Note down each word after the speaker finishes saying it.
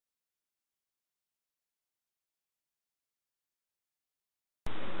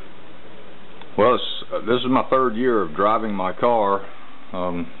Well, this is my third year of driving my car.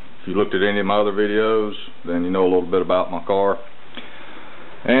 If you looked at any of my other videos, then you know a little bit about my car.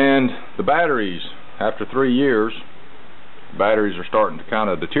 And the batteries, after 3 years, batteries are starting to kind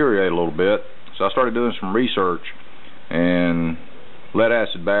of deteriorate a little bit. So I started doing some research, and lead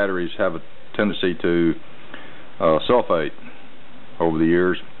acid batteries have a tendency to sulfate over the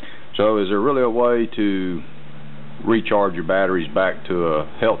years. So is there really a way to recharge your batteries back to a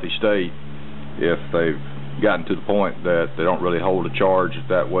healthy state if they've gotten to the point that they don't really hold a charge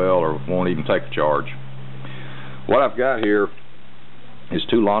that well or won't even take a charge? What I've got here is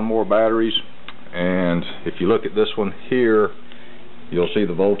 2 lawnmower batteries, and if you look at this one here, you'll see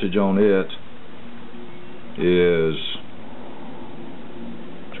the voltage on it is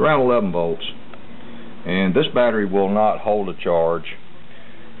around 11 volts, and this battery will not hold a charge.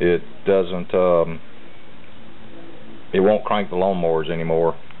 It doesn't it won't crank the lawnmowers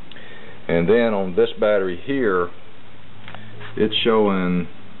anymore. And then on this battery here, it's showing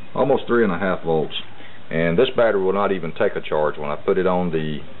almost 3.5 volts, and this battery will not even take a charge. When I put it on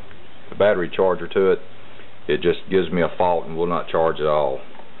the battery charger to it, it just gives me a fault and will not charge at all.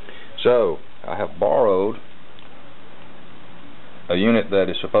 So I have borrowed a unit that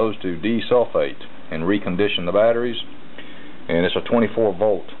is supposed to desulfate and recondition the batteries, and it's a 24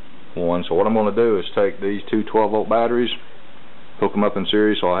 volt one. So what I'm going to do is take these 2 12 volt batteries, hook them up in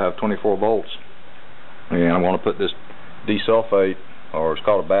series so I have 24 volts, and I'm going to put this desulfate, or it's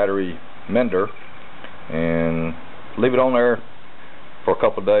called a BatteryMinder, and leave it on there for a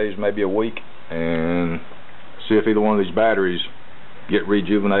couple of days, maybe a week, and see if either one of these batteries get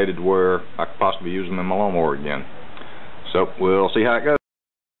rejuvenated to where I could possibly use them in my lawnmower again. So we'll see how it goes.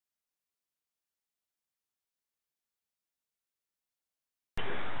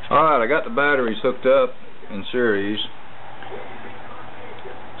 Alright, I got the batteries hooked up in series.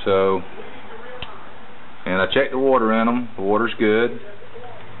 So, and I checked the water in them. The water's good.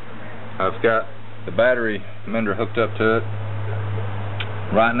 I've got the BatteryMinder hooked up to it.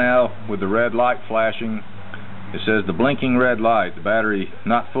 Right now, with the red light flashing, it says the blinking red light, the battery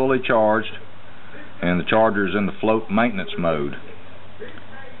not fully charged, and the charger is in the float maintenance mode.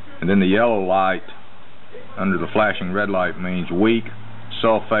 And then the yellow light under the flashing red light means weak,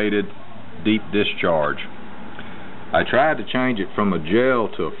 sulfated, deep discharge. I tried to change it from a gel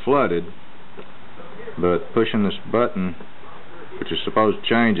to a flooded, but pushing this button, which is supposed to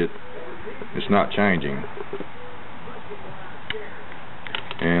change it, it's not changing.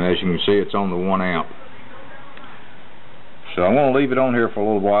 And as you can see, it's on the 1 amp. So I'm going to leave it on here for a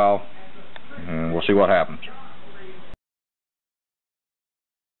little while, and we'll see what happens.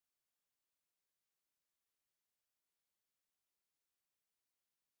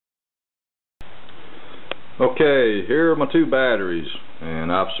 Okay, here are my 2 batteries,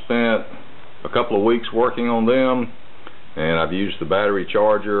 and I've spent a couple of weeks working on them, and I've used the battery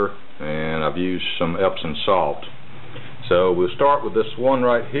charger, and I've used some Epsom salt. So we'll start with this one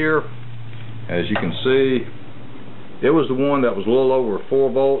right here. As you can see, it was the one that was a little over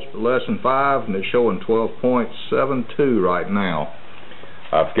 4 volts but less than 5, and it's showing 12.72 right now.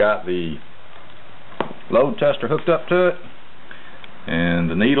 I've got the load tester hooked up to it,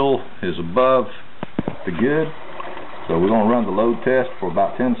 and the needle is above the good. So we're going to run the load test for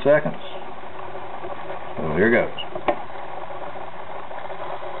about 10 seconds. So here goes.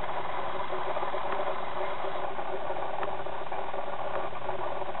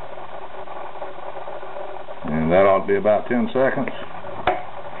 And that ought to be about 10 seconds.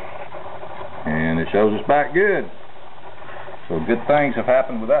 And it shows it's back good. So good things have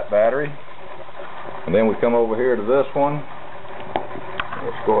happened with that battery. And then we come over here to this one.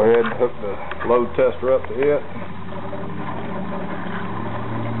 Let's go ahead and hook the load tester up to it.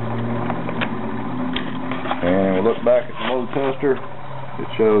 And we look back at the load tester. It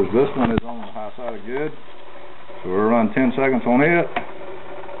shows this one is on the high side of good. So we'll run 10 seconds on it.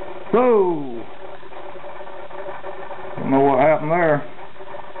 Whoa! Don't know what happened there,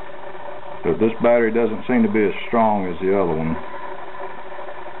 but this battery doesn't seem to be as strong as the other one.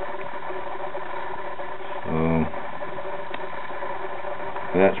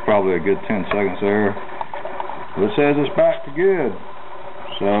 That's probably a good 10 seconds there. But it says it's back to good.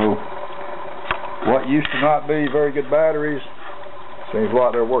 So what used to not be very good batteries seems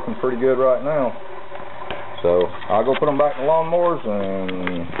like they're working pretty good right now. So I'll go put them back in the lawnmowers,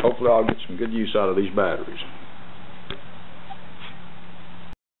 and hopefully I'll get some good use out of these batteries.